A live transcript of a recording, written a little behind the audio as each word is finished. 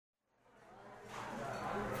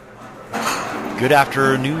Good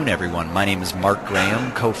afternoon, everyone. My name is Mark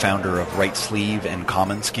Graham, co-founder of Right Sleeve and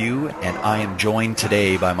commonsku, and I am joined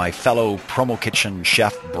today by my fellow Promo Kitchen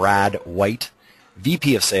chef, Brad White,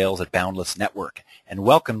 VP of Sales at Boundless Network, and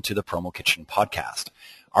welcome to the Promo Kitchen podcast.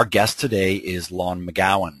 Our guest today is Lon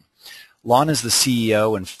McGowan. Lon is the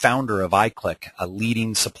CEO and founder of iClick, a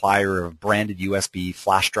leading supplier of branded USB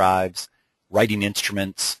flash drives, writing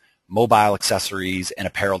instruments, mobile accessories, and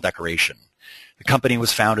apparel decoration. The company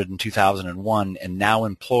was founded in 2001 and now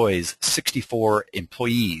employs 64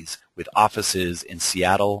 employees with offices in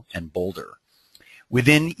Seattle and Boulder.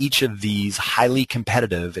 Within each of these highly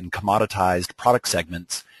competitive and commoditized product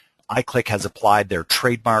segments, iClick has applied their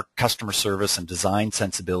trademark customer service and design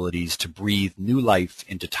sensibilities to breathe new life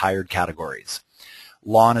into tired categories.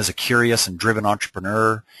 Lon is a curious and driven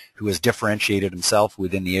entrepreneur who has differentiated himself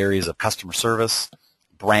within the areas of customer service,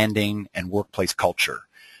 branding, and workplace culture.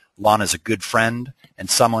 Lon is a good friend and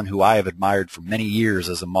someone who I have admired for many years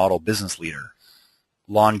as a model business leader.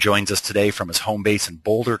 Lon joins us today from his home base in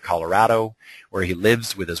Boulder, Colorado, where he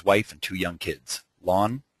lives with his wife and 2 young kids.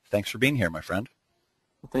 Lon, thanks for being here, my friend.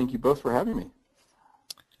 Well, thank you both for having me.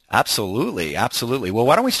 Absolutely, absolutely. Well,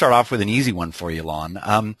 why don't we start off with an easy one for you, Lon?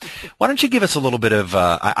 Why don't you give us a little bit of,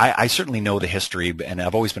 I certainly know the history, and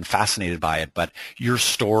I've always been fascinated by it, but your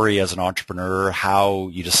story as an entrepreneur, how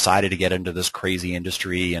you decided to get into this crazy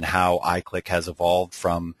industry, and how iClick has evolved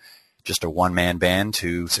from just a one-man band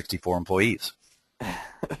to 64 employees. I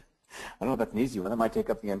don't know if that's an easy one. That might take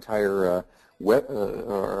up the entire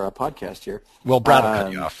podcast here. Well, Brad will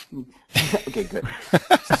cut you off. Okay, good.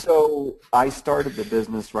 So I started the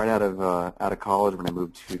business right out of college when I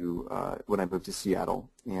moved to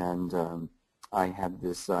Seattle, and I had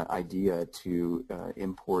this idea to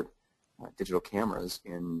import digital cameras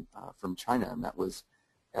from China, and that was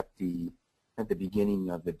at the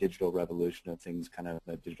beginning of the digital revolution of things, kind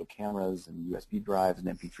of digital cameras and USB drives and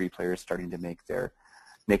MP3 players starting to make their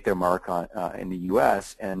mark in the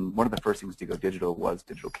U.S., and one of the first things to go digital was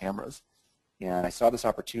digital cameras. And I saw this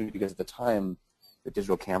opportunity because at the time, the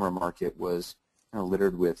digital camera market was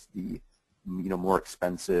littered with the more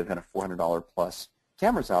expensive kind of $400 plus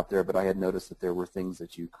cameras out there, but I had noticed that there were things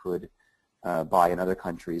that you could buy in other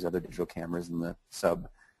countries, other digital cameras in the sub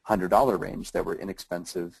 $100 range that were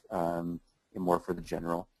inexpensive and more for the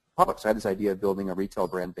general public. So I had this idea of building a retail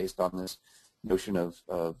brand based on this notion of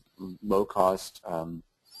low cost,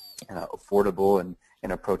 affordable and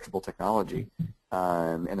approachable technology.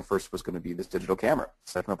 And the first was going to be this digital camera.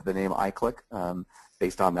 So I came up with the name iClick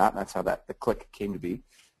based on that, and that's how the click came to be.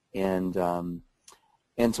 And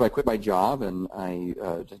so I quit my job, and I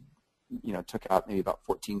took out maybe about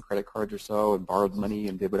 14 credit cards or so and borrowed money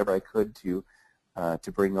and did whatever I could to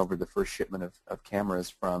bring over the first shipment of cameras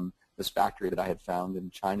from this factory that I had found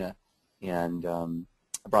in China. And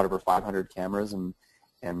I brought over 500 cameras, and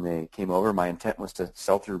they came over. My intent was to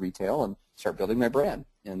sell through retail and start building my brand,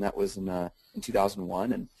 and that was in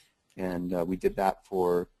 2001, and we did that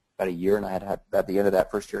for about a year. And I had at the end of that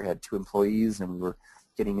first year, I had 2 employees, and we were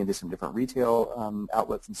getting into some different retail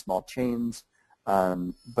outlets and small chains.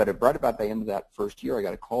 But right about the end of that first year, I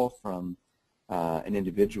got a call from an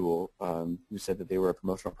individual who said that they were a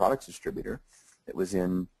promotional products distributor that was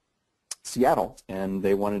in Seattle, and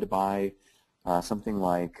they wanted to buy something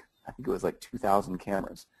like, I think it was like 2,000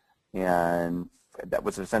 cameras, and that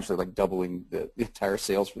was essentially like doubling the entire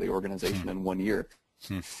sales for the organization in 1 year.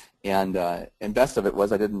 And best of it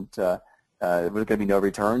was I didn't. There was going to be no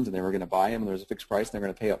returns, and they were going to buy them, and there was a fixed price, and they were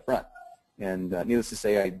going to pay up front. And needless to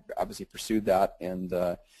say, I obviously pursued that, and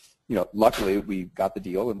luckily we got the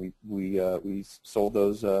deal, and we sold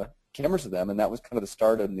those cameras to them, and that was kind of the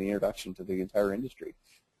start of the introduction to the entire industry.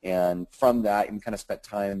 And from that, we kind of spent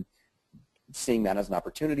time seeing that as an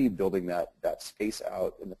opportunity, building that space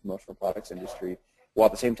out in the promotional products industry, while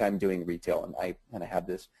at the same time doing retail. And I kind of had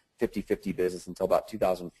this 50-50 business until about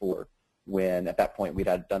 2004, when at that point we'd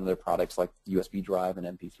had done other products like the USB drive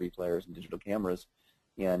and MP3 players and digital cameras.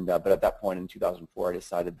 And but at that point in 2004, I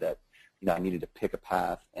decided that I needed to pick a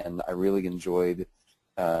path, and I really enjoyed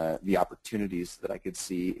the opportunities that I could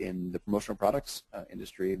see in the promotional products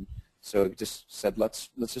industry. And so it just said, let's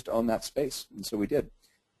just own that space, and so we did.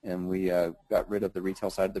 And we got rid of the retail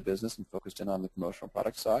side of the business and focused in on the promotional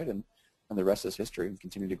product side, and the rest is history, and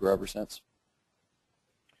continued to grow ever since.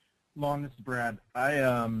 Lon, this is Brad.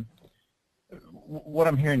 What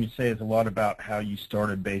I'm hearing you say is a lot about how you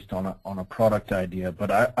started based on a product idea, but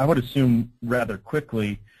I would assume rather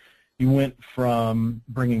quickly you went from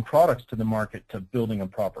bringing products to the market to building a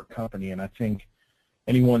proper company. And I think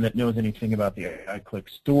anyone that knows anything about the iClick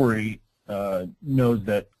story knows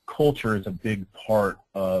that culture is a big part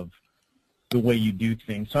of the way you do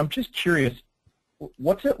things. So I'm just curious,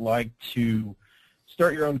 what's it like to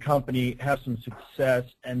start your own company, have some success,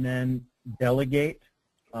 and then delegate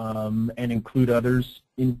and include others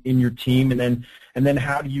in your team, and then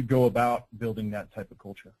how do you go about building that type of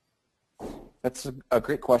culture? That's a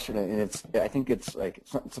great question, and I think it's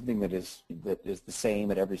something that is the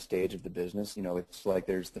same at every stage of the business. It's like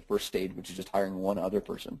there's the first stage, which is just hiring one other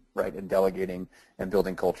person, right, and delegating and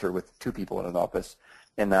building culture with two people in an office,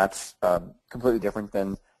 and that's completely different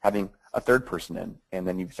than having a third person in, and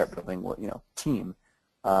then you start building team.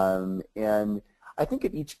 And I think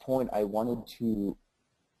at each point I wanted to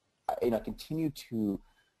continue to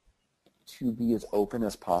be as open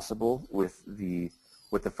as possible with the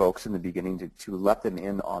folks in the beginning to let them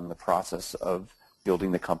in on the process of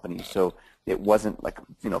building the company. So it wasn't like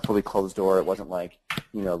fully closed door. It wasn't like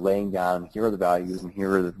laying down, here are the values and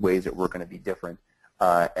here are the ways that we're going to be different,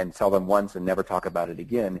 and tell them once and never talk about it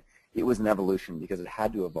again. It was an evolution because it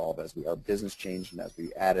had to evolve as our business changed and as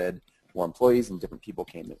we added more employees and different people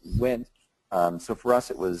came and went. So for us,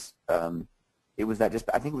 it was that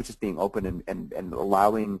I think it was just being open and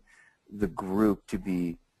allowing the group to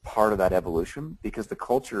be part of that evolution, because the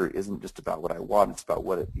culture isn't just about what I want, it's about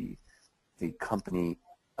what the company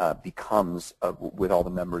becomes with all the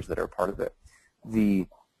members that are part of it. The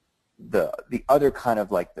other kind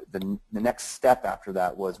of like the next step after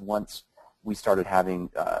that was once we started having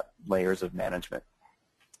layers of management.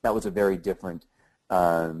 That was a very different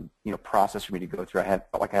process for me to go through.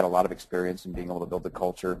 Felt like I had a lot of experience in being able to build the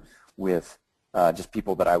culture with just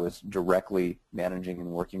people that I was directly managing and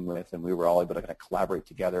working with, and we were all able to kind of collaborate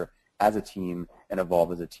together as a team and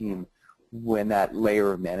evolve as a team. When that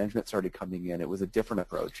layer of management started coming in, it was a different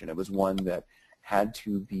approach, and it was one that had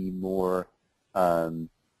to be more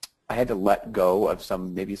I had to let go of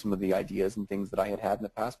maybe some of the ideas and things that I had in the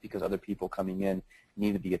past, because other people coming in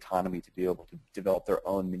needed the autonomy to be able to develop their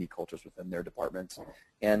own mini cultures within their departments.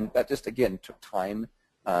 And that just, again, took time,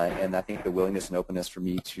 and I think the willingness and openness for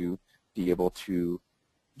me to be able to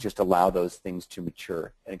just allow those things to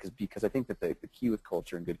mature. And because I think that the key with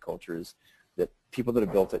culture and good culture is that people that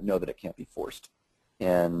have built it know that it can't be forced.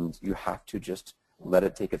 And you have to just let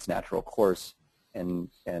it take its natural course and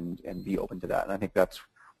be open to that. And I think that's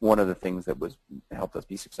one of the things that helped us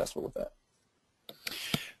be successful with that.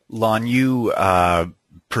 Lon, you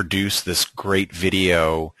produced this great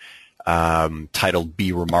video titled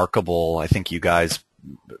 "Be Remarkable." I think you guys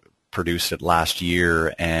produced it last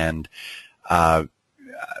year, and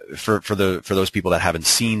for those people that haven't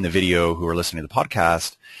seen the video who are listening to the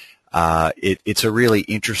podcast, it's a really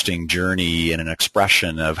interesting journey and an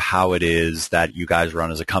expression of how it is that you guys run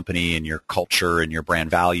as a company and your culture and your brand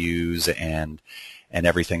values and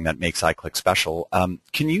everything that makes iClick special.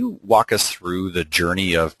 Can you walk us through the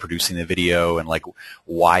journey of producing the video and like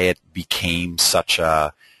why it became such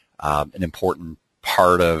an important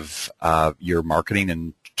part of your marketing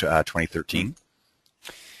in 2013?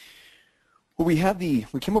 Well, we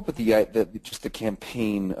came up with the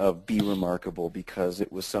campaign of "Be Remarkable" because it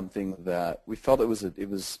was something that we felt it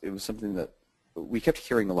was something that we kept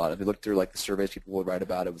hearing a lot. If we looked through like the surveys people would write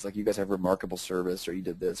about, it was like, you guys have remarkable service, or you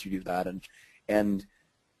did this, you do that, and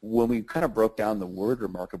when we kind of broke down the word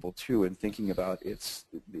 "remarkable" too, and thinking about its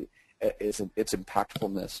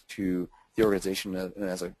impactfulness to the organization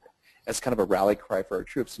and as kind of a rally cry for our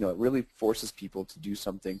troops, it really forces people to do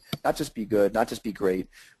something, not just be good, not just be great,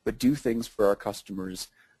 but do things for our customers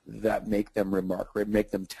that make them remark, make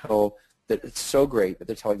them tell that it's so great that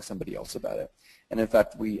they're telling somebody else about it. And in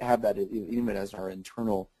fact, we have that even as our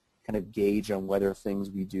internal kind of gauge on whether things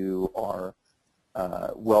we do are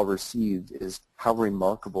well received is how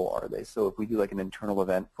remarkable are they. So if we do like an internal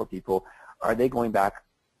event for people, are they going back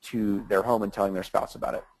to their home and telling their spouse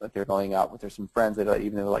about it? Like they're going out with some friends that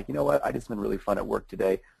even they're like, you know what, I just been really fun at work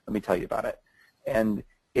today, let me tell you about it. And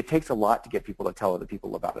it takes a lot to get people to tell other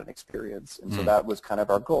people about an experience. And so that was kind of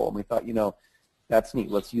our goal. And we thought, that's neat.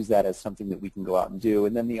 Let's use that as something that we can go out and do.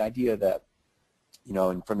 And then the idea that,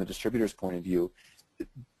 and from the distributor's point of view,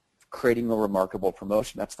 creating a remarkable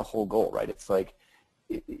promotion, that's the whole goal, right? It's like,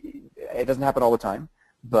 it doesn't happen all the time,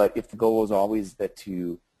 but if the goal is always that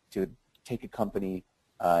to take a company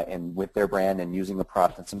and with their brand and using the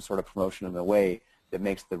product in some sort of promotion in a way that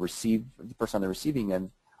makes the person on the receiving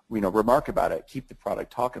end, remark about it, keep the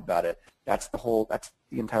product, talk about it. That's the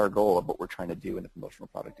entire goal of what we're trying to do in the promotional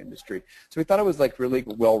product industry. So we thought it was like really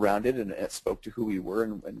well-rounded, and it spoke to who we were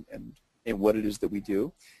and what it is that we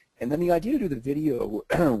do. And then the idea to do the video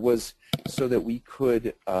was so that we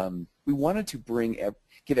could, we wanted to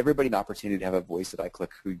give everybody an opportunity to have a voice at iClick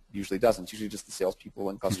who usually doesn't. It's usually just the salespeople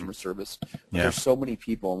and customer service. But there's so many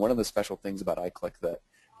people, and one of the special things about iClick that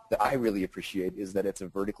that I really appreciate is that it's a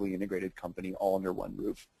vertically integrated company all under one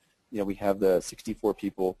roof. We have the 64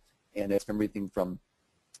 people, and it's everything from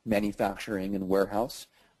manufacturing and warehouse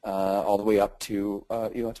all the way up to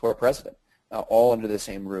to our president, all under the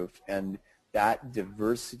same roof. And that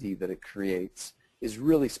diversity that it creates is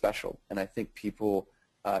really special, and I think people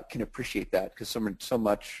can appreciate that, because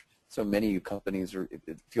so many companies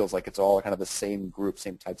it feels like it's all kind of the same group,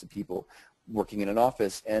 same types of people working in an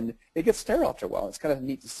office, and it gets sterile after a while. It's kind of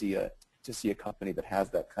neat to see a company that has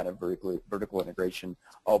that kind of vertical integration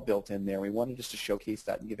all built in there. We wanted just to showcase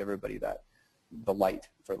that and give everybody the light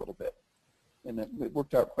for a little bit, and it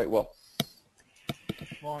worked out quite well.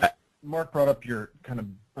 Well, Mark brought up your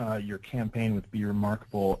your campaign with Be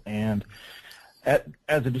Remarkable, and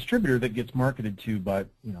as a distributor that gets marketed to by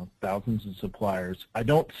thousands of suppliers, I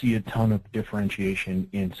don't see a ton of differentiation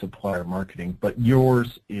in supplier marketing, but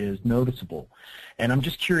yours is noticeable. And I'm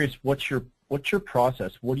just curious, what's your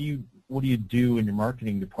process? What do you do in your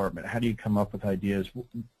marketing department? How do you come up with ideas?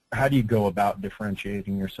 How do you go about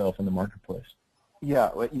differentiating yourself in the marketplace? Yeah,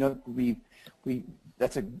 well,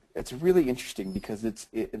 it's really interesting, because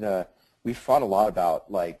we fought a lot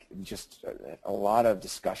about just a lot of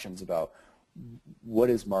discussions about what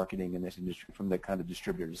is marketing in this industry from the kind of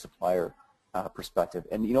distributor to supplier perspective.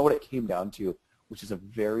 And what it came down to, which is a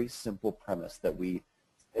very simple premise that you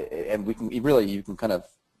can kind of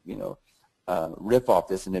riff off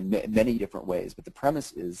this in many different ways. But the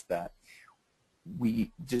premise is that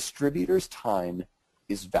distributors' time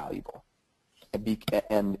is valuable, and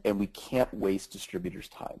we can't waste distributors'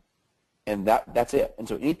 time, and that's it. And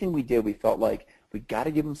so anything we did, we felt like we got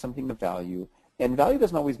to give them something of value. And value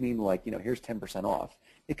doesn't always mean here's 10% off.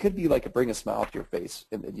 It could be like bring a smile to your face,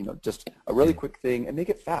 and just a really quick thing, and make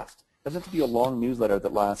it fast. It doesn't have to be a long newsletter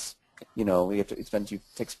that lasts, it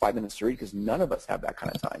takes 5 minutes to read, because none of us have that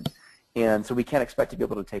kind of time. And so we can't expect to be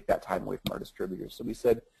able to take that time away from our distributors. So we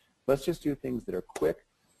said, let's just do things that are quick,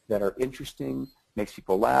 that are interesting, makes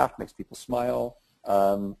people laugh, makes people smile,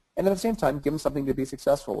 and at the same time, give them something to be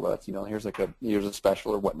successful with. Here's a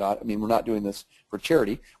special or whatnot. I mean, we're not doing this for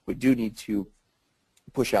charity. We do need to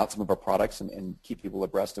push out some of our products and keep people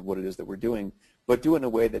abreast of what it is that we're doing, but do it in a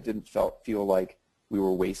way that didn't feel like we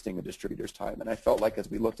were wasting a distributor's time. And I felt like, as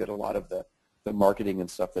we looked at a lot of the marketing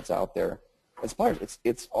and stuff that's out there,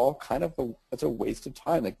 it's all kind of it's a waste of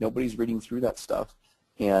time. Like, nobody's reading through that stuff.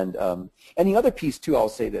 And the other piece too, I'll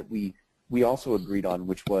say, that we also agreed on,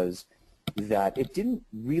 which was that it didn't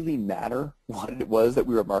really matter what it was that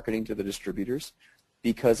we were marketing to the distributors,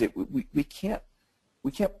 because we can't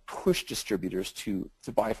push distributors to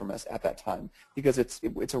buy from us at that time, because it's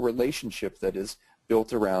a relationship that is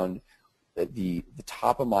built around the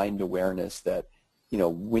top of mind awareness that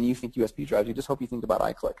when you think USB drives, you just hope you think about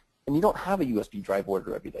iClick. And you don't have a USB drive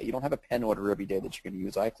order every day. You don't have a pen order every day that you're going to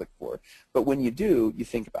use iClick for. But when you do, you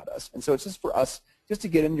think about us. And so it's just for us just to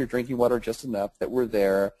get in your drinking water just enough that we're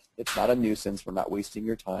there. It's not a nuisance. We're not wasting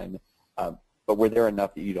your time. But we're there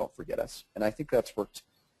enough that you don't forget us. And I think that's worked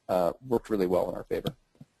really well in our favor.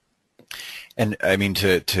 And I mean,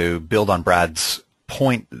 to build on Brad's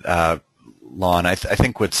point, Lon, I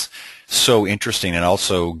think what's so interesting, and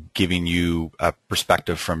also giving you a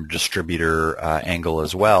perspective from distributor angle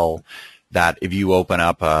as well, that if you open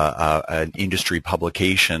up an industry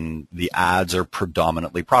publication, the ads are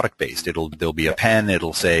predominantly product-based. There'll be a pen.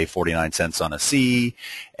 It'll say 49 cents on a C,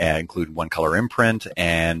 include one color imprint,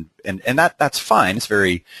 and that's fine. It's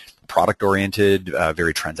very product-oriented,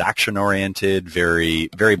 very transaction-oriented, very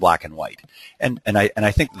very black and white. And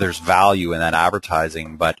I think there's value in that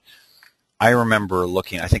advertising, but I remember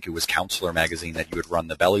looking, I think it was Counselor magazine that you would run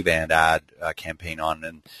the belly band ad campaign on,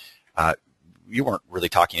 and you weren't really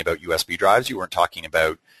talking about USB drives. You weren't talking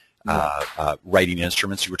about writing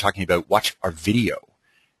instruments. You were talking about watch our video.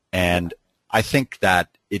 And I think that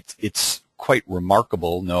it's quite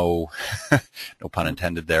remarkable, no pun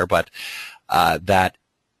intended there, but that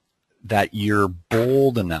you're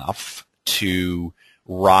bold enough to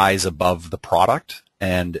rise above the product.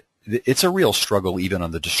 And it's a real struggle even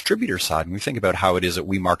on the distributor side. When we think about how it is that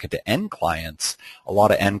we market to end clients, a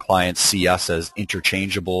lot of end clients see us as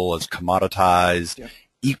interchangeable, as commoditized,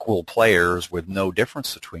 equal players with no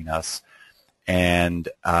difference between us. And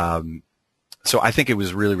so I think it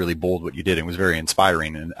was really, really bold what you did. It was very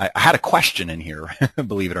inspiring. And I had a question in here,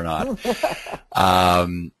 believe it or not.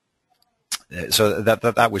 So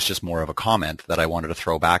that was just more of a comment that I wanted to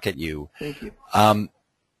throw back at you. Thank you.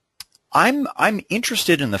 I'm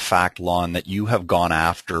interested in the fact, Lon, that you have gone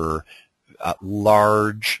after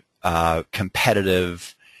large,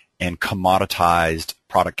 competitive, and commoditized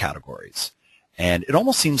product categories. And it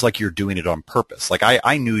almost seems like you're doing it on purpose. Like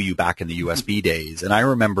I knew you back in the USB days, and I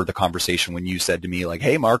remember the conversation when you said to me, like,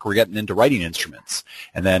 hey, Mark, we're getting into writing instruments.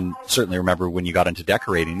 And then certainly remember when you got into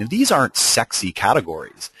decorating. And these aren't sexy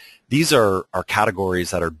categories. These are categories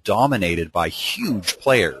that are dominated by huge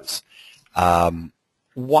players.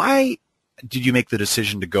 Why did you make the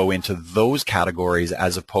decision to go into those categories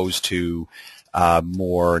as opposed to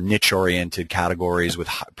more niche-oriented categories with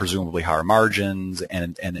presumably higher margins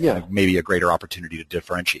and maybe a greater opportunity to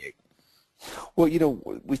differentiate? Well,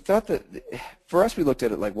 we thought that for us, we looked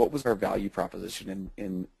at it like what was our value proposition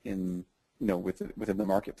in within the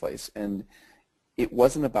marketplace, and it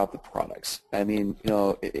wasn't about the products. I mean,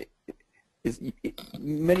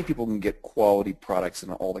 many people can get quality products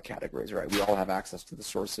in all the categories, right? We all have access to the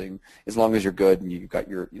sourcing. As long as you're good and you've got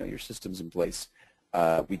your systems in place,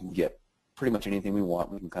 we can get pretty much anything we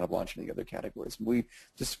want. We can kind of launch into the other categories.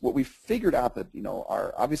 What we figured out that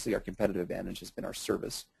obviously our competitive advantage has been our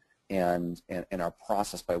service and our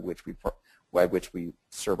process by which we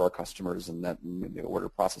serve our customers, and that the order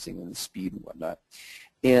processing and the speed and whatnot.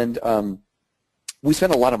 And we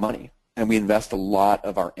spend a lot of money and we invest a lot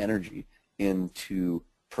of our energy into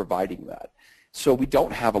providing that. So we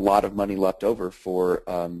don't have a lot of money left over for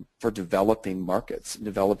developing markets,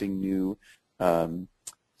 developing new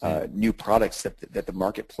products that the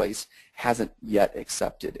marketplace hasn't yet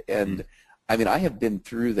accepted. And I mean, I have been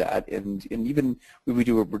through that, and even we're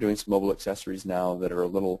doing some mobile accessories now that are a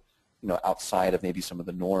little outside of maybe some of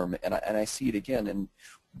the norm, and I see it again. And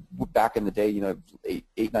back in the day,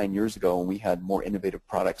 8-9 years ago, when we had more innovative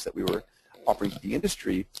products that we were offering to the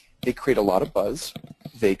industry, they create a lot of buzz.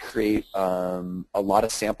 They create a lot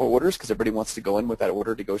of sample orders because everybody wants to go in with that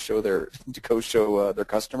order to go show their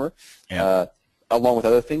customer, along with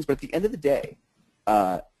other things. But at the end of the day,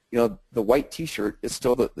 the white T-shirt is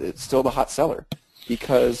still the hot seller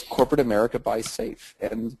because corporate America buys safe,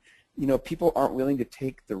 and people aren't willing to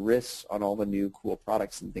take the risks on all the new cool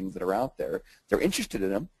products and things that are out there. They're interested in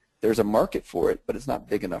them. There's a market for it, but it's not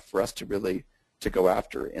big enough for us to really to go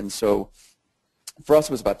after. And so for us,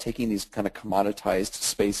 it was about taking these kind of commoditized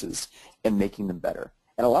spaces and making them better.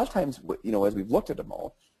 And a lot of times, as we've looked at them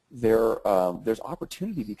all, there's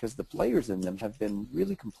opportunity because the players in them have been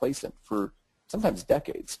really complacent for sometimes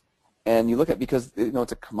decades. And you look at, because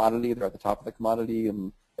it's a commodity, they're at the top of the commodity,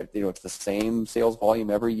 and it's the same sales volume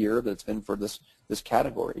every year that it's been for this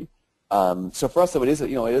category. So for us, though, it is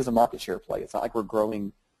a market share play. It's not like we're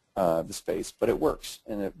growing the space, but it works,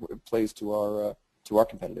 and it plays to our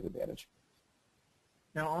competitive advantage.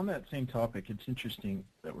 Now, on that same topic, it's interesting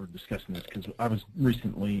that we're discussing this because I was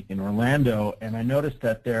recently in Orlando, and I noticed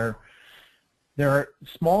that there are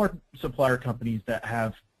smaller supplier companies that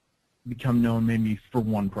have become known maybe for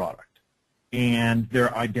one product, and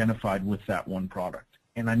they're identified with that one product.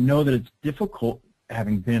 And I know that it's difficult,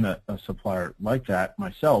 having been a supplier like that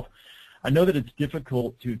myself, I know that it's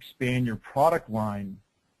difficult to expand your product line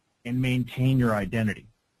and maintain your identity.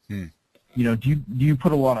 Do you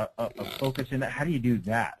put a lot of focus in that? How do you do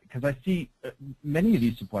that? Because I see many of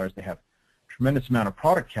these suppliers, they have a tremendous amount of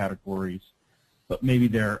product categories, but maybe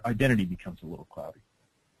their identity becomes a little cloudy.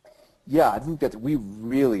 Yeah, I think that we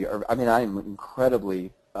really are. I mean, I'm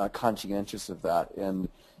incredibly conscientious of that, and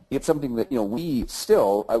it's something that we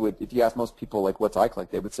still. If you ask most people like what's iClick,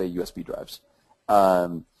 they would say USB drives,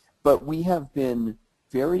 but we have been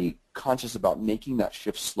very conscious about making that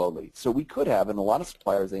shift slowly. So we could have, and a lot of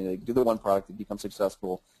suppliers, they do the one product, they become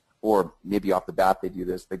successful, or maybe off the bat they do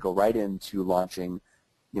this, they go right into launching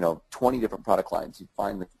 20 different product lines. You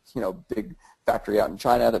find the big factory out in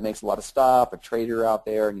China that makes a lot of stuff, a trader out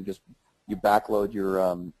there, and you backload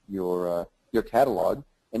your catalog,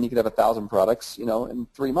 and you could have 1,000 products in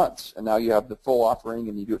 3 months, and now you have the full offering,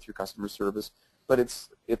 and you do it through customer service. But it's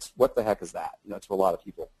what the heck is that? To a lot of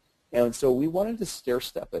people. And so we wanted to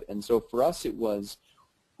stair-step it. And so for us, it was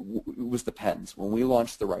the pens. When we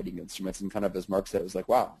launched the writing instruments, and kind of as Mark said, it was like,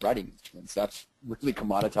 wow, writing instruments, that's really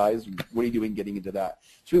commoditized. What are you doing getting into that?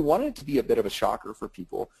 So we wanted it to be a bit of a shocker for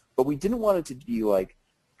people, but we didn't want it to be like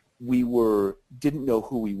didn't know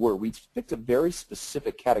who we were. We picked a very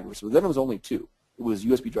specific category. So then it was only two. It was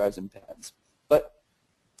USB drives and pens. But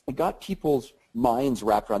it got people's minds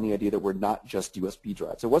wrapped around the idea that we're not just USB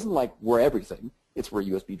drives. It wasn't like we're everything. It's we're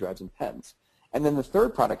USB drives and pens. And then the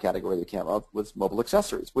third product category that came out was mobile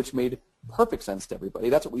accessories, which made perfect sense to everybody.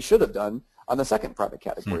 That's what we should have done on the second product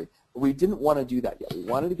category. But we didn't want to do that yet. We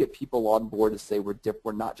wanted to get people on board to say we're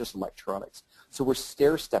not just electronics. So we're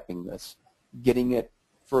stair-stepping this, getting it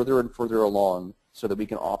further and further along so that we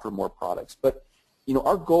can offer more products. But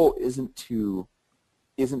our goal isn't to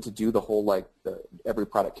do the whole every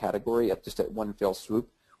product category just at one fell swoop.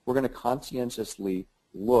 we're going to conscientiously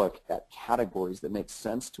look at categories that make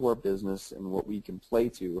sense to our business and what we can play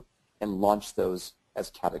to and launch those as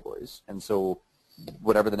categories. And so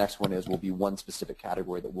whatever the next one is will be one specific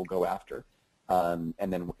category that we'll go after, and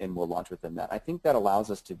we'll launch within that. I think that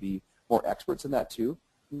allows us to be more experts in that too.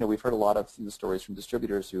 We've heard a lot of the stories from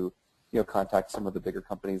distributors who contact some of the bigger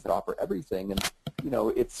companies that offer everything, and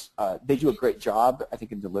it's they do a great job, I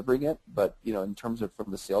think, in delivering it. But in terms of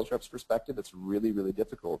from the sales rep's perspective, it's really, really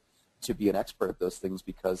difficult to be an expert at those things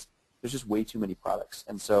because there's just way too many products.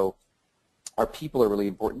 And so our people are really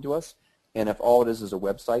important to us. And if all it is a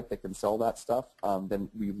website that can sell that stuff, then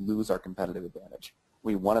we lose our competitive advantage.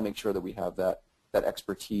 We want to make sure that we have that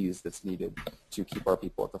expertise that's needed to keep our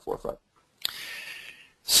people at the forefront.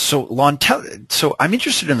 So, Lon, so I'm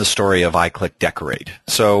interested in the story of iClick Decorate.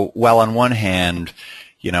 So, well, on one hand,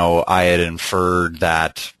 I had inferred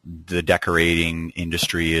that the decorating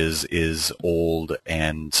industry is old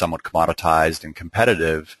and somewhat commoditized and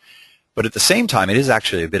competitive, but at the same time, it is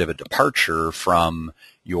actually a bit of a departure from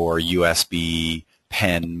your USB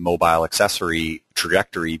pen mobile accessory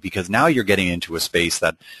trajectory, because now you're getting into a space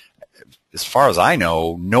that, as far as I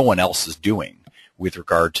know, no one else is doing with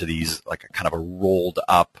regard to these, like a kind of a rolled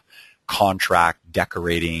up contract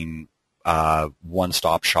decorating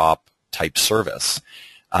one-stop shop type service.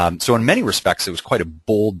 So in many respects, it was quite a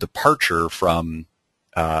bold departure from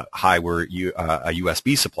we're a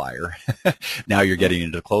USB supplier. Now you're getting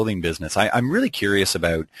into the clothing business. I'm really curious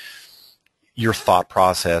about your thought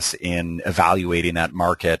process in evaluating that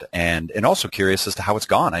market, and also curious as to how it's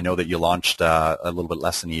gone. I know that you launched a little bit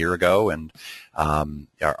less than a year ago, and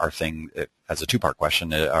as a two-part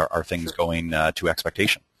question, are things going to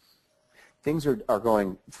expectation? Things are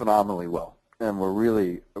going phenomenally well, and we're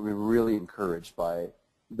really encouraged by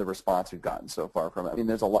the response we've gotten so far from it. I mean,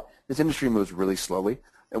 there's a lot. This industry moves really slowly,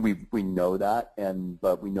 and we know that,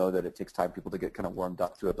 but we know that it takes time for people to get kind of warmed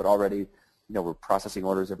up to it. But already, we're processing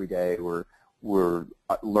orders every day. We're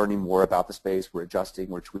learning more about the space. We're adjusting.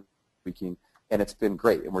 We're tweaking, and it's been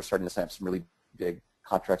great. And we're starting to sign up some really big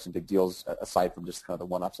contracts and big deals aside from just kind of the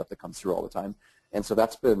one-off stuff that comes through all the time. And so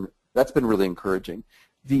that's been really encouraging.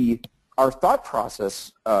 Our thought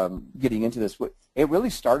process getting into this, it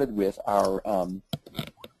really started with our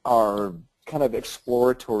kind of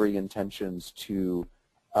exploratory intentions to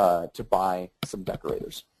buy some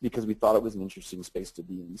decorators, because we thought it was an interesting space to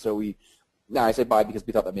be in. So now I say buy because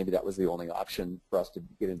we thought that maybe that was the only option for us to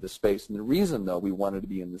get into this space. And the reason, though, we wanted to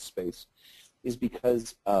be in this space is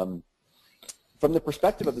because from the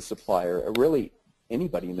perspective of the supplier, or really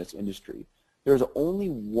anybody in this industry, there's only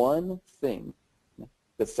one thing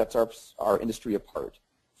that sets our industry apart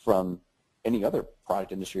from any other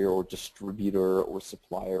product industry or distributor or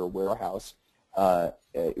supplier or warehouse, of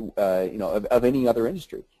any other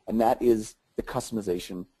industry, and that is the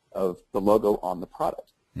customization of the logo on the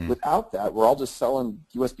product. Without that, we're all just selling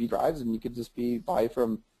USB drives, and you could just buy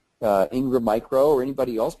from Ingram Micro or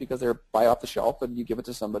anybody else because they're buy off the shelf, and you give it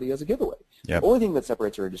to somebody as a giveaway. Yep. The only thing that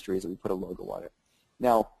separates our industry is that we put a logo on it.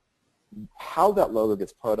 Now, how that logo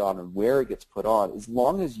gets put on and where it gets put on, as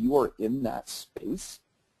long as you are in that space,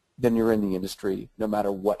 then you're in the industry no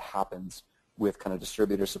matter what happens with kind of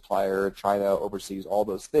distributor, supplier, China, overseas, all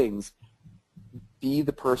those things. Be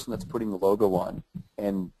the person that's putting the logo on,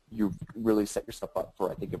 and you really set yourself up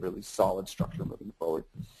for, I think, a really solid structure moving forward.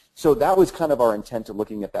 So that was kind of our intent of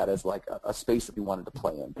looking at that as like a space that we wanted to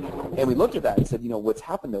play in. And we looked at that and said, what's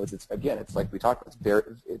happened though is it's like we talked about,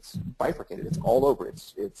 it's bifurcated, it's all over,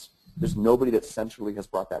 there's nobody that centrally has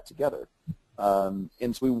brought that together. And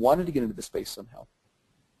so we wanted to get into the space somehow.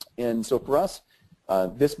 And so for us,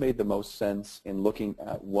 this made the most sense in looking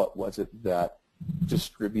at what was it that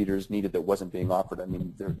distributors needed that wasn't being offered. I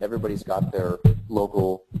mean, everybody's got their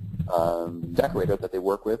local decorator that they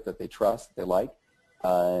work with, that they trust, they like,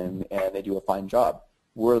 and they do a fine job.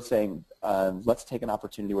 We're saying let's take an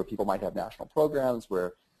opportunity where people might have national programs,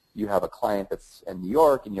 where you have a client that's in New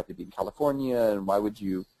York and you have to be in California, and why would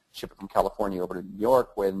you ship it from California over to New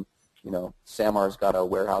York when Samar's got a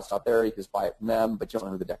warehouse out there? You just buy it from them, but you don't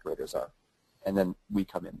know who the decorators are. And then we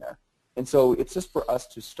come in there. And so it's just for us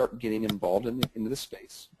to start getting involved into this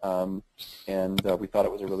space. And we thought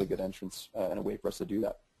it was a really good entrance and a way for us to do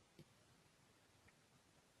that.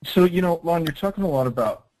 So, Lon, you're talking a lot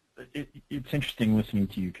about, it's interesting listening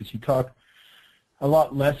to you because you talk a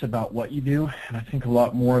lot less about what you do, and I think a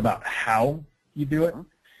lot more about how you do it.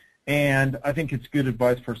 And I think it's good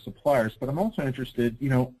advice for suppliers, but I'm also interested,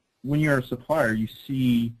 when you're a supplier, you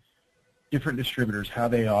see different distributors, how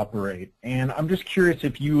they operate. And I'm just curious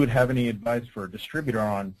if you would have any advice for a distributor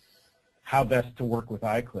on how best to work with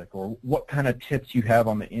iClick, or what kind of tips you have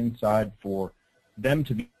on the inside for them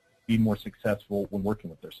to be more successful when working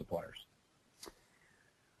with their suppliers?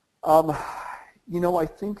 I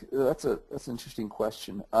think that's an interesting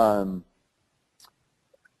question.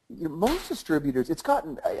 Most distributors, it's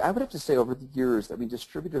gotten, I would have to say over the years,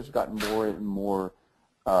 distributors have gotten more and more,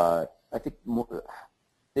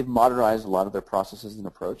 they've modernized a lot of their processes and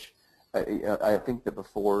approach. I think that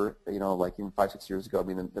before, like even 5-6 years ago,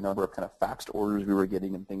 the number of kind of faxed orders we were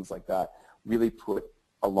getting and things like that really put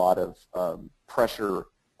a lot of pressure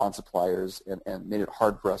on suppliers and made it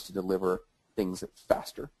hard for us to deliver things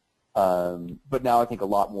faster. But now I think a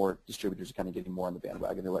lot more distributors are kind of getting more on the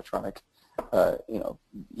bandwagon, electronic,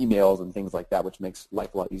 emails and things like that, which makes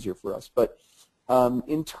life a lot easier for us. But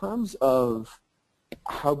in terms of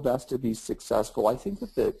how best to be successful, I think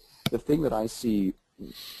that the thing that I see,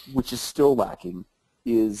 which is still lacking,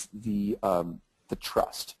 is the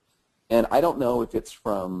trust. And I don't know if it's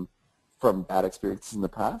from bad experiences in the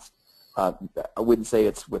past. I wouldn't say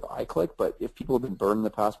it's with iClick, but if people have been burned in the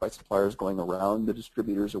past by suppliers going around the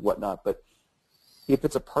distributors or whatnot, but if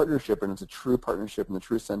it's a partnership and it's a true partnership in the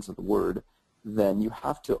true sense of the word, then you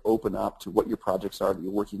have to open up to what your projects are that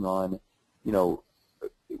you're working on,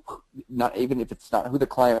 not even if it's not who the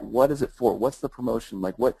client, what is it for? What's the promotion?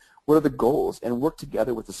 Like what are the goals? And work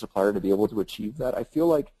together with the supplier to be able to achieve that. I feel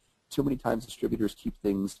like too many times distributors keep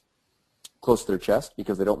things close to their chest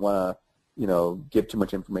because they don't want to give too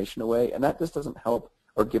much information away, and that just doesn't help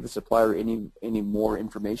or give the supplier any more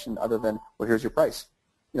information other than, well, here's your price.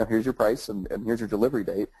 Here's your price and here's your delivery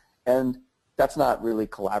date, and that's not really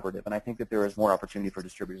collaborative. And I think that there is more opportunity for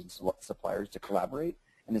distributors and suppliers to collaborate,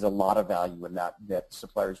 and there's a lot of value in that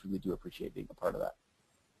suppliers really do appreciate being a part of that.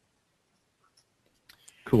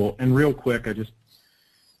 Cool. And real quick,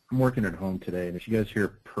 I'm working at home today, and if you guys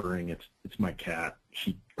hear purring, it's my cat.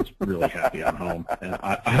 She's really happy I'm home, and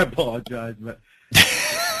I apologize, but I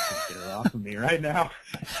can't get her off of me right now.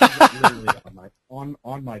 She's literally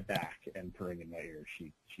on my back and purring in my ear.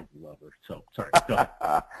 She's a lover. So sorry. Go ahead.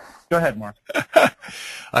 Go ahead, Mark.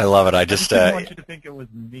 I love it. I just didn't want you to think it was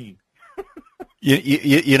me.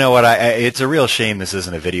 You know what? It's a real shame this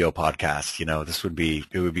isn't a video podcast.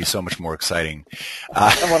 It would be so much more exciting.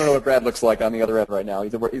 I want to know what Brad looks like on the other end right now.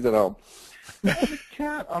 He's at home. There's a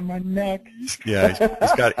cat on my neck. Yeah,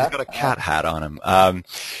 he's got a cat hat on him.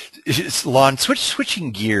 Lon,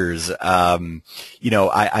 switching gears. As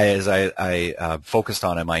I focused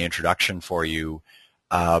on in my introduction for you,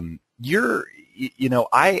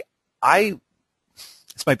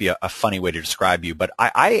 this might be a funny way to describe you, but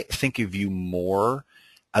I think of you more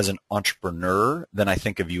as an entrepreneur than I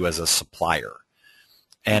think of you as a supplier.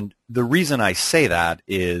 And the reason I say that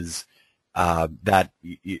is that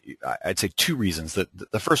I'd say two reasons.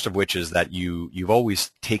 The first of which is that you've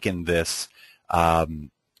always taken this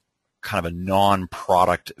kind of a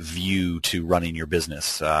non-product view to running your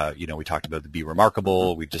business. We talked about the Be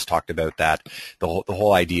Remarkable. We just talked about that, the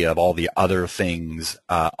whole idea of all the other things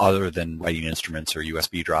other than writing instruments or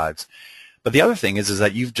USB drives. But the other thing is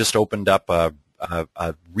that you've just opened up a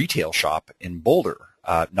retail shop in Boulder,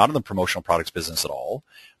 not in the promotional products business at all.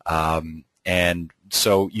 And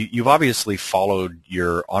so you've obviously followed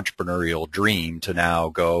your entrepreneurial dream to now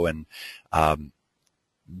go and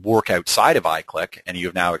work outside of iClick, and you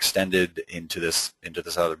have now extended into this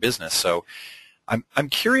other business. So I'm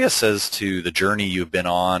curious as to the journey you've been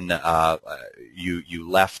on. You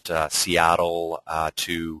left Seattle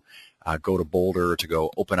to go to Boulder to go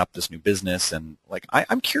open up this new business, and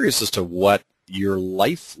I'm curious as to what your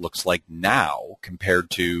life looks like now compared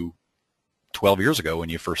to 12 years ago when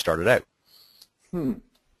you first started out.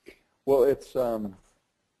 Well, it's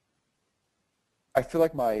I feel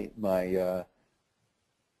like my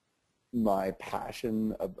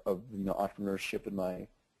passion of entrepreneurship and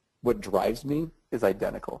what drives me is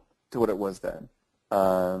identical to what it was then.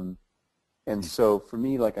 And so for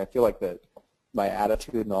me, I feel like that my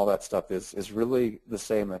attitude and all that stuff is really the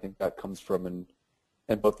same. I think that comes from, and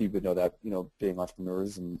both of you would know that, being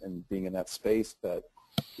entrepreneurs and being in that space, that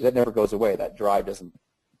never goes away. That drive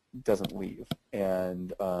doesn't leave,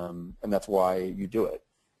 and that's why you do it.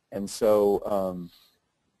 And so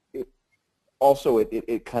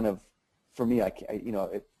it kind of, for me,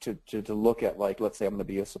 to look at, let's say I'm going to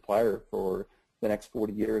be a supplier for the next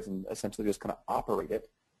 40 years and essentially just kind of operate it,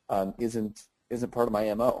 isn't part of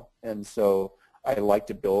my MO. And so I like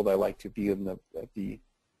to build. I like to be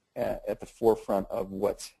at the forefront of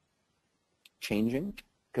what's changing,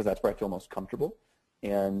 because that's where I feel most comfortable.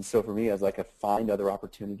 And so for me, as I find other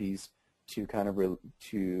opportunities to kind of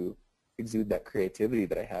to exude that creativity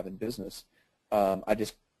that I have in business, I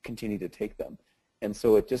just continue to take them. And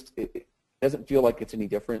so it doesn't feel like it's any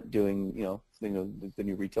different doing the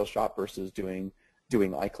new retail shop versus doing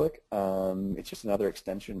doing iClick. It's just another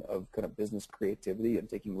extension of kind of business creativity and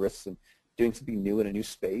taking risks and doing something new in a new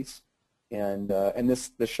space. And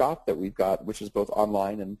the shop that we've got, which is both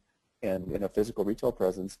online and in a physical retail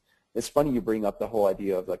presence, it's funny you bring up the whole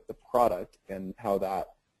idea of like the product and how that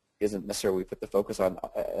isn't necessarily we put the focus on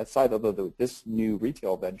aside, although this new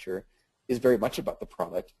retail venture is very much about the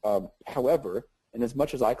product. However, and as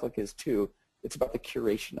much as iClick is too, it's about the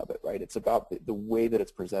curation of it, right? It's about the way that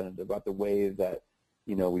it's presented, about the way that,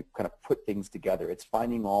 you know, we kind of put things together. It's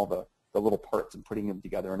finding all the little parts and putting them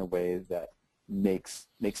together in a way that makes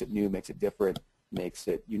it new, makes it different, makes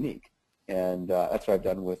it unique. And that's what I've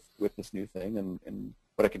done with this new thing and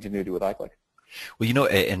what I continue to do with iClick. Well, you know,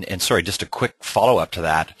 and sorry, just a quick follow-up to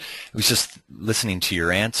that. I was just listening to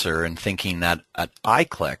your answer and thinking that at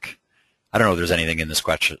iClick, I don't know if there's anything in this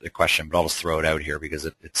question, but I'll just throw it out here because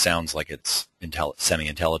it sounds like it's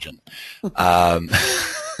semi-intelligent. Brad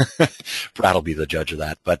will be the judge of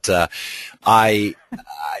that. But I'm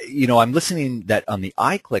listening that on the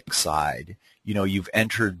iClick side, you know, you've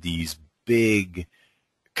entered these big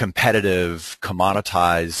competitive,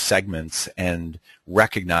 commoditized segments and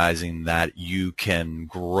recognizing that you can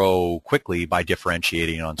grow quickly by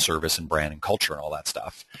differentiating on service and brand and culture and all that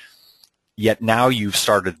stuff. Yet now you've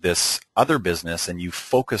started this other business and you've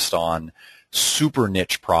focused on super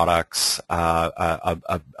niche products,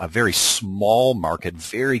 a very small market,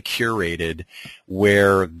 very curated,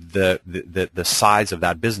 where the size of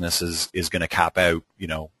that business is going to cap out, you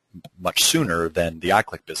know, much sooner than the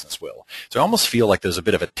iClick business will. So I almost feel like there's a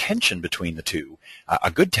bit of a tension between the two,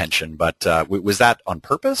 a good tension, but was that on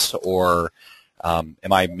purpose or am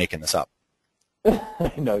I making this up?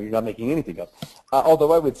 No, you're not making anything up.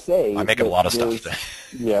 Although I would say I'm making a lot of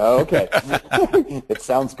stuff. Yeah, okay. It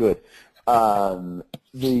sounds good. The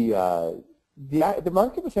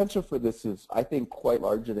market potential for this is, I think, quite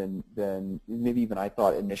larger than maybe even I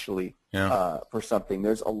thought initially. Yeah. For something.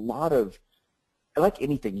 There's a lot of, like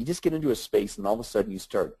anything, you just get into a space and all of a sudden you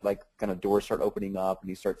start, like, kind of doors start opening up and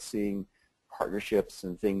you start seeing partnerships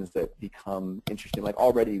and things that become interesting. Like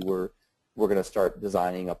already we're going to start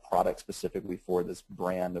designing a product specifically for this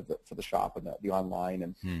brand for the shop and the online,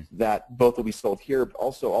 and that both will be sold here, but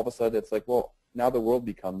also all of a sudden it's like, well, now the world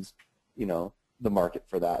becomes, you know, the market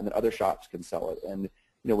for that, and then other shops can sell it. And, you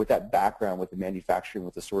know, with that background, with the manufacturing,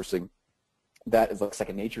 with the sourcing, that is like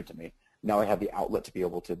second nature to me. Now I have the outlet to be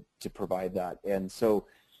able to provide that. And so,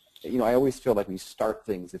 you know, I always feel like when you start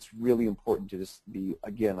things, it's really important to just be,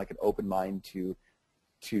 again, like an open mind to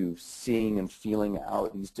seeing and feeling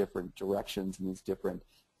out these different directions and these different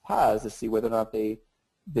paths to see whether or not they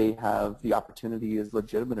have the opportunity is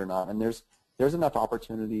legitimate or not. And there's enough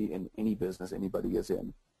opportunity in any business anybody is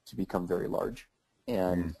in to become very large.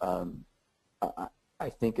 And I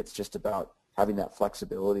think it's just about having that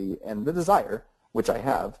flexibility and the desire, which I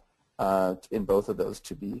have, in both of those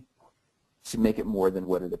to make it more than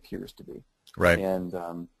what it appears to be. Right.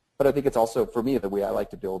 And but I think it's also, for me, the way I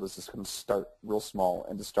like to build is just kind of start real small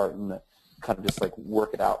and to start and kind of just like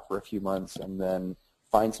work it out for a few months and then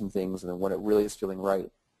find some things, and then when it really is feeling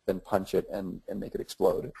right, then punch it and make it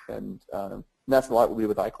explode. And that's a lot what we do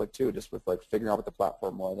with iClick too, just with like figuring out what the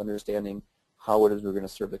platform was, understanding how it is we're going to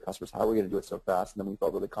serve the customers, how are we going to do it so fast, and then we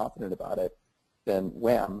felt really confident about it. Then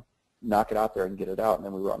wham, knock it out there and get it out, and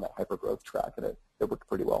then we were on that hyper-growth track, and it worked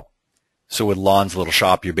pretty well. So with Lon's Little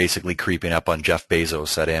Shop, you're basically creeping up on Jeff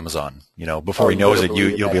Bezos at Amazon. You know, before he knows it,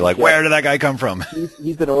 you'll be like, where did that guy come from?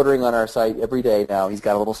 He's been ordering on our site every day now. He's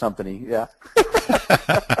got a little something, yeah.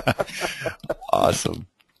 Awesome.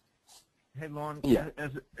 Hey, Lon, Yeah.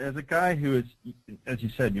 as a guy who is, as you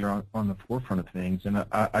said, you're on the forefront of things, and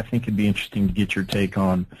I think it'd be interesting to get your take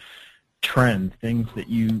on trends, things that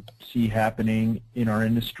you see happening in our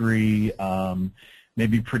industry,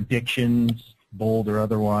 maybe predictions, bold or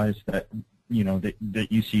otherwise, that you know that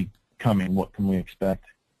you see coming. What can we expect?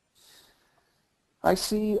 I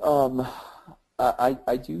see.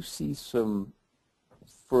 I do see some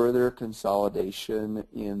further consolidation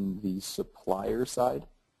in the supplier side.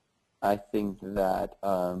 I think that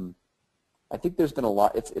there's been a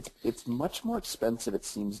lot. It's much more expensive, it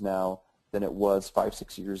seems now, than it was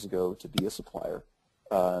 5-6 years ago to be a supplier.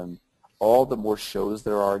 All the more shows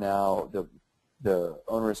there are now, the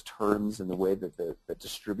onerous terms and the way that the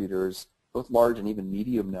distributors, both large and even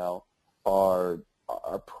medium now, are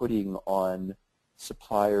putting on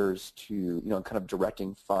suppliers to, you know, kind of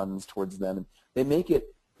directing funds towards them. And they make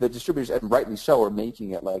it, the distributors, and rightly so, are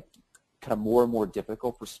making it like kind of more and more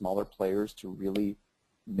difficult for smaller players to really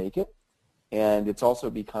make it. And it's also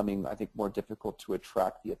becoming, I think, more difficult to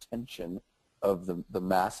attract the attention of the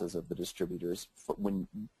masses of the distributors when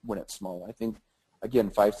it's small. I think again,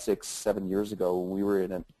 5, 6, 7 years ago when we were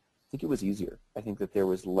in it, I think it was easier. I think that there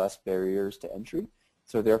was less barriers to entry.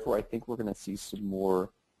 So therefore, I think we're going to see some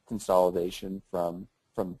more consolidation from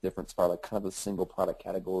different like kind of the single product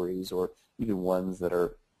categories, or even ones that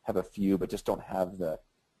have a few but just don't have the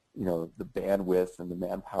the bandwidth and the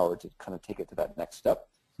manpower to kind of take it to that next step.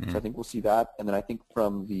 So I think we'll see that. And then I think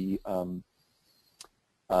from the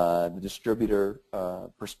distributor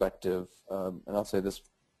perspective, and I'll say this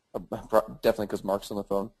definitely because Mark's on the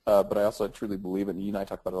phone, but I also truly believe it, and you and I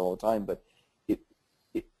talk about it all the time, but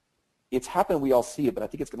it's happened, we all see it, but I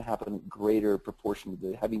think it's going to happen in greater proportion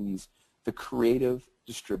to having the creative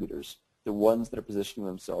distributors, the ones that are positioning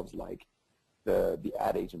themselves like the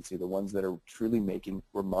ad agency, the ones that are truly making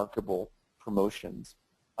remarkable promotions,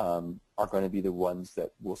 are going to be the ones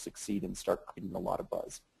that will succeed and start creating a lot of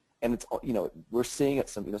buzz. And it's we're seeing it.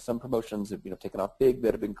 Some promotions have taken off big,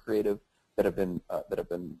 that have been creative, that have been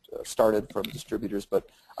started from distributors, but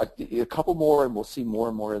a couple more, and we'll see more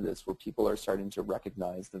and more of this, where people are starting to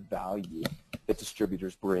recognize the value that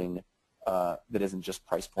distributors bring, that isn't just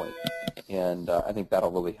price point. And I think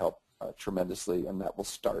that'll really help tremendously, and that will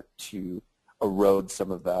start to erode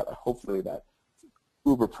some of that, hopefully that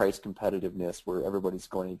uber price competitiveness where everybody's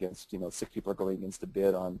going against, 6 people are going against a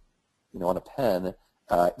bid on a pen.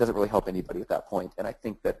 It doesn't really help anybody at that point. And I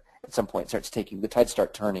think that at some point the tides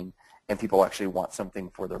start turning, and people actually want something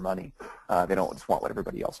for their money. They don't just want what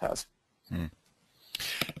everybody else has.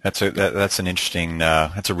 That's an interesting.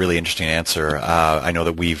 That's a really interesting answer. I know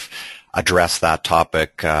that we've addressed that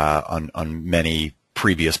topic on many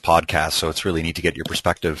previous podcasts, so it's really neat to get your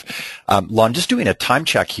perspective. Lon, just doing a time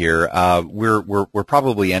check here. We're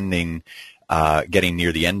probably getting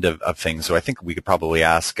near the end of things, so I think we could probably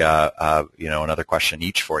ask another question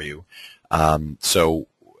each for you.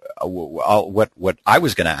 What I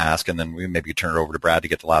was going to ask, and then we maybe turn it over to Brad to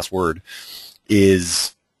get the last word,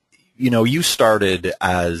 is, you started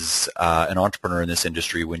as an entrepreneur in this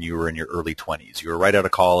industry when you were in your early 20s. You were right out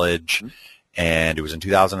of college, and it was in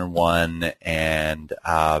 2001, and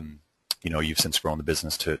you've since grown the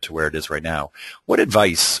business to where it is right now. What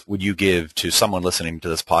advice would you give to someone listening to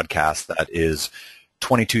this podcast that is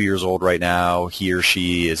 22 years old right now? He or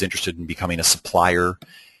she is interested in becoming a supplier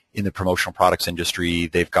in the promotional products industry.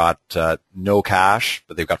 They've got no cash,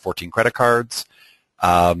 but they've got 14 credit cards.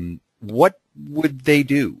 What would they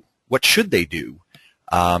do? What should they do?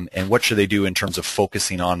 And what should they do in terms of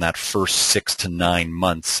focusing on that first 6 to 9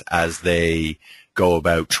 months as they go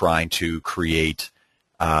about trying to create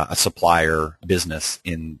a supplier business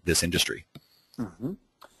in this industry? Mm-hmm.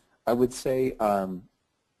 I would say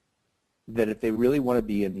that if they really want to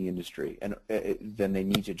be in the industry, and then they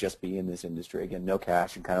need to just be in this industry. Again, no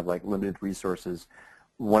cash and kind of like limited resources.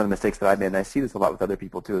 One of the mistakes that I made, and I see this a lot with other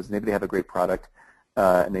people too, is maybe they have a great product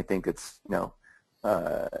and they think it's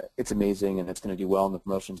it's amazing and it's going to do well in the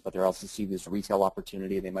promotions, but they also see this retail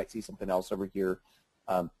opportunity. They might see something else over here.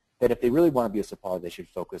 That if they really want to be a supplier, they should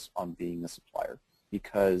focus on being a supplier,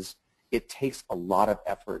 because it takes a lot of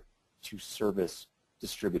effort to service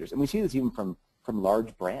distributors. And we see this even from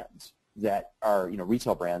large brands that are,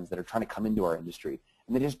 retail brands that are trying to come into our industry,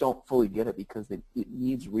 and they just don't fully get it because it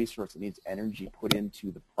needs resource, it needs energy put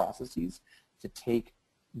into the processes to take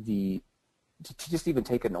to just even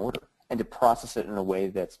take an order and to process it in a way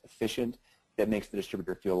that's efficient, that makes the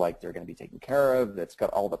distributor feel like they're going to be taken care of, that's got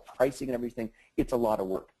all the pricing and everything. It's a lot of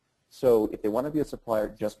work. So if they want to be a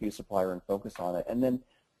supplier, just be a supplier and focus on it, and then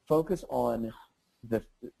focus on the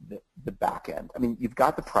back end. I mean, you've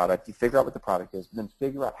got the product, you figure out what the product is, and then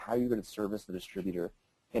figure out how you're going to service the distributor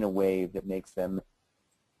in a way that makes them,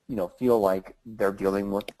 feel like they're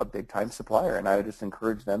dealing with a big-time supplier. And I would just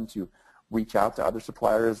encourage them to reach out to other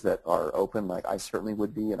suppliers that are open, like I certainly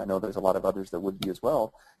would be, and I know there's a lot of others that would be as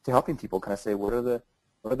well, to helping people kind of say, what are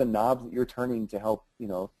the knobs that you're turning to help,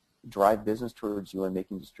 drive business towards you and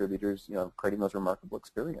making distributors, creating those remarkable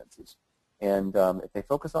experiences. And if they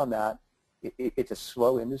focus on that, it's a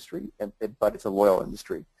slow industry, but it's a loyal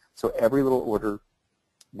industry. So every little order,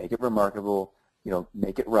 make it remarkable,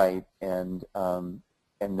 make it right, and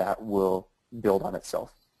that will build on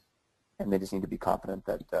itself. And they just need to be confident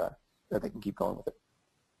that they can keep going with it.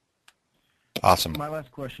 Awesome. My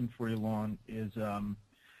last question for you, Lon, is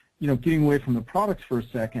getting away from the products for a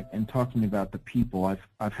second and talking about the people.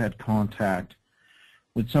 I've had contact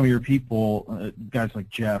with some of your people, guys like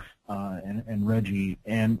Jeff and Reggie,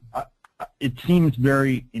 and it seems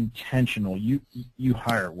very intentional. You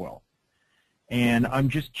hire well, and I'm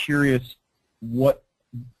just curious,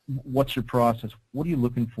 what's your process? What are you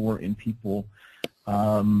looking for in people,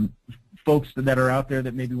 folks that are out there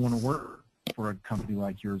that maybe want to work for a company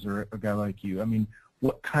like yours or a guy like you? I mean,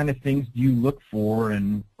 what kind of things do you look for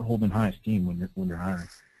and hold in high esteem when you're hiring?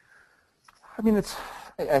 I mean,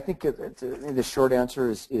 I think the short answer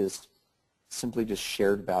is simply just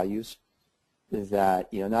shared values. Is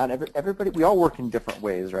that, not everybody, we all work in different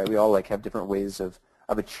ways, right? We all have different ways of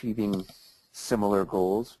achieving similar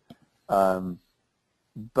goals.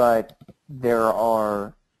 But there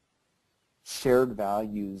are shared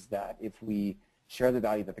values that if we share the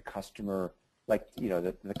value that the customer, that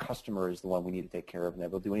the customer is the one we need to take care of, and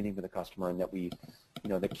that we'll do anything for the customer, and that we,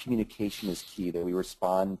 that communication is key, that we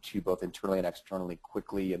respond to both internally and externally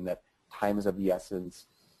quickly, and that time is of the essence,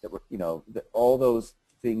 that we're, that all those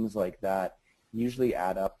things like that usually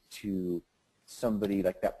add up to somebody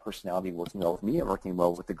like that personality working well with me and working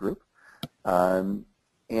well with the group. So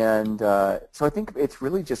I think it's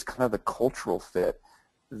really just kind of the cultural fit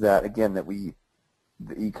that, again, that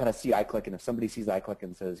you kind of see iClick, and if somebody sees iClick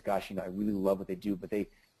and says, gosh, I really love what they do, but they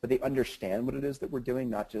understand what it is that we're doing,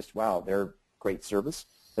 not just, wow, they're great service,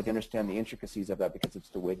 but they understand the intricacies of that because it's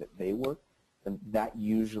the way that they work, then that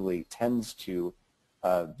usually tends to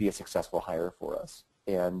be a successful hire for us.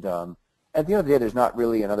 And at the end of the day, there's not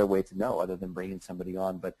really another way to know other than bringing somebody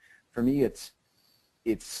on. But for me, it's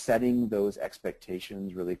setting those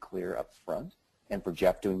expectations really clear up front, and for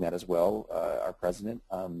Jeff doing that as well, our president,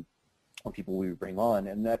 on people we bring on,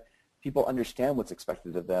 and that people understand what's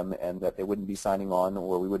expected of them, and that they wouldn't be signing on,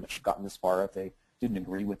 or we wouldn't have gotten this far if they didn't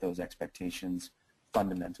agree with those expectations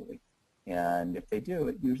fundamentally. And if they do,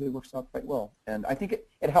 it usually works out quite well. And I think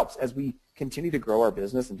it helps as we continue to grow our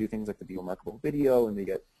business and do things like the Be Remarkable video, and we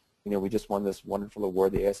get, we just won this wonderful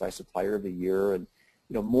award, the ASI Supplier of the Year, and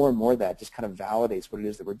more and more that just kind of validates what it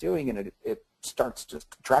is that we're doing, and it starts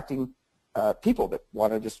just attracting people that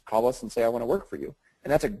want to just call us and say, I want to work for you.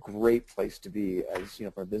 And that's a great place to be as,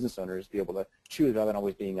 for business owners, be able to choose rather than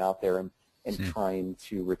always being out there and trying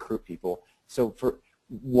to recruit people. So for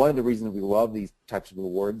one of the reasons we love these types of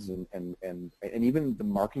awards and even the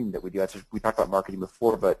marketing that we do, we talked about marketing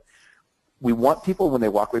before, but we want people when they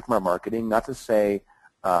walk away from our marketing not to say,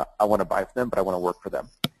 I want to buy from them, but I want to work for them.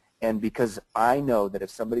 And because I know that if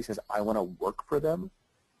somebody says, I want to work for them,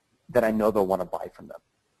 then I know they'll want to buy from them.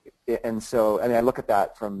 And so, I look at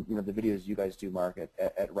that from, the videos you guys do, Mark,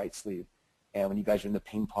 at Right Sleeve. And when you guys are in the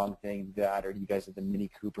ping pong thing, or you guys at the Mini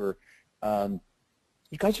Cooper, you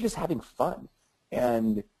guys are just having fun.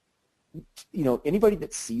 And, anybody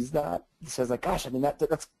that sees that says, like, gosh,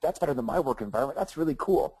 that's better than my work environment. That's really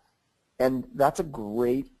cool. And that's a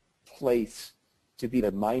great place to be.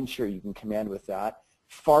 The mind share you can command with that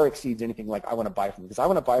far exceeds anything like I want to buy from them. Because I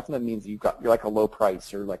want to buy from them means you're like a low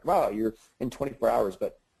price, or like, wow, you're in 24 hours.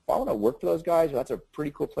 But if I want to work for those guys, that's a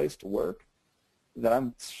pretty cool place to work, then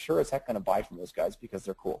I'm sure as heck going to buy from those guys because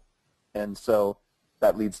they're cool. And so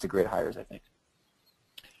that leads to great hires, I think.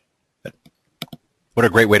 What a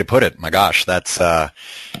great way to put it. My gosh, that's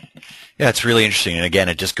it's really interesting. And again,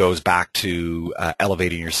 it just goes back to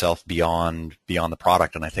elevating yourself beyond the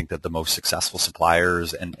product. And I think that the most successful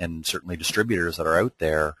suppliers and certainly distributors that are out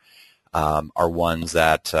there are ones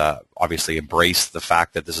that obviously embrace the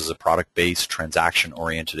fact that this is a product-based,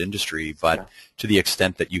 transaction-oriented industry, but to the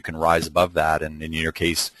extent that you can rise above that, and in your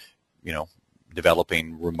case,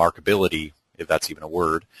 developing remarkability, if that's even a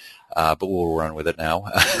word, but we'll run with it now.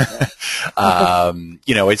 I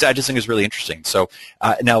just think it's really interesting. So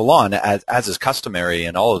now, Lon, as is customary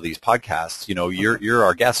in all of these podcasts, you're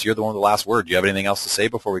our guest. You're the one with the last word. Do you have anything else to say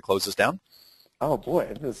before we close this down? Oh boy,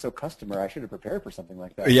 this is so customary. I should have prepared for something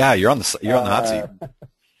like that. Yeah, you're on the hot seat.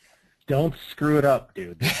 Don't screw it up,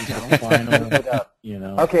 dude. This is the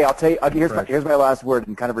final. Okay, I'll tell you. Here's my last word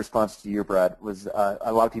in kind of response to you, Brad. Was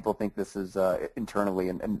a lot of people think this is internally,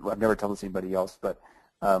 and I've never told this to anybody else, but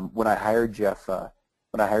when I hired Jeff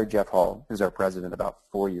Hall, who's our president, about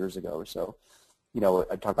 4 years ago or so,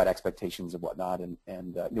 I talked about expectations and whatnot,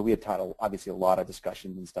 and we had had obviously a lot of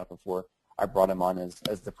discussions and stuff before I brought him on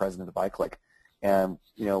as the president of iClick. And,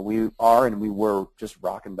 we were just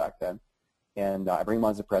rocking back then. And I bring him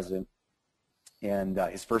on as the president. And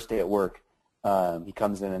his first day at work, he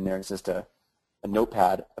comes in and there's just a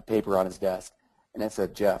notepad, a paper on his desk. And it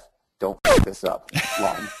said, Jeff, don't f*** this up,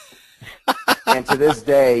 Lon. And to this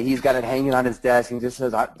day, he's got it hanging on his desk. And he just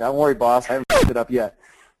says, don't worry, boss, I haven't f***ed it up yet.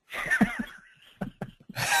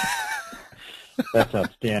 That's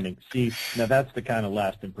outstanding. See, now that's the kind of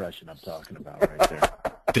last impression I'm talking about right there.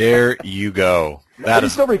 There you go. That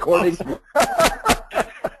is still recording.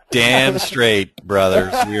 Damn straight,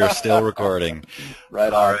 brothers. We are still recording.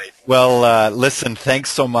 Right on. All right. Well, listen, thanks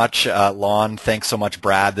so much, Lon. Thanks so much,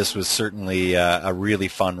 Brad. This was certainly a really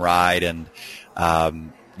fun ride, and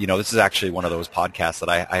this is actually one of those podcasts that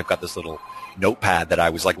I've got this little notepad that I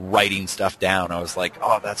was like writing stuff down. I was like,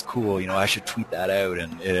 oh, that's cool. I should tweet that out,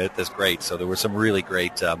 and that's great. So there were some really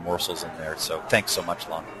great morsels in there. So thanks so much,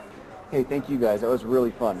 Lon. Hey, thank you guys. That was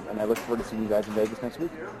really fun, and I look forward to seeing you guys in Vegas next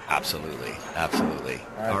week. Absolutely. Absolutely.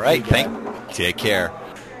 All right, All right. see you guys. Take care.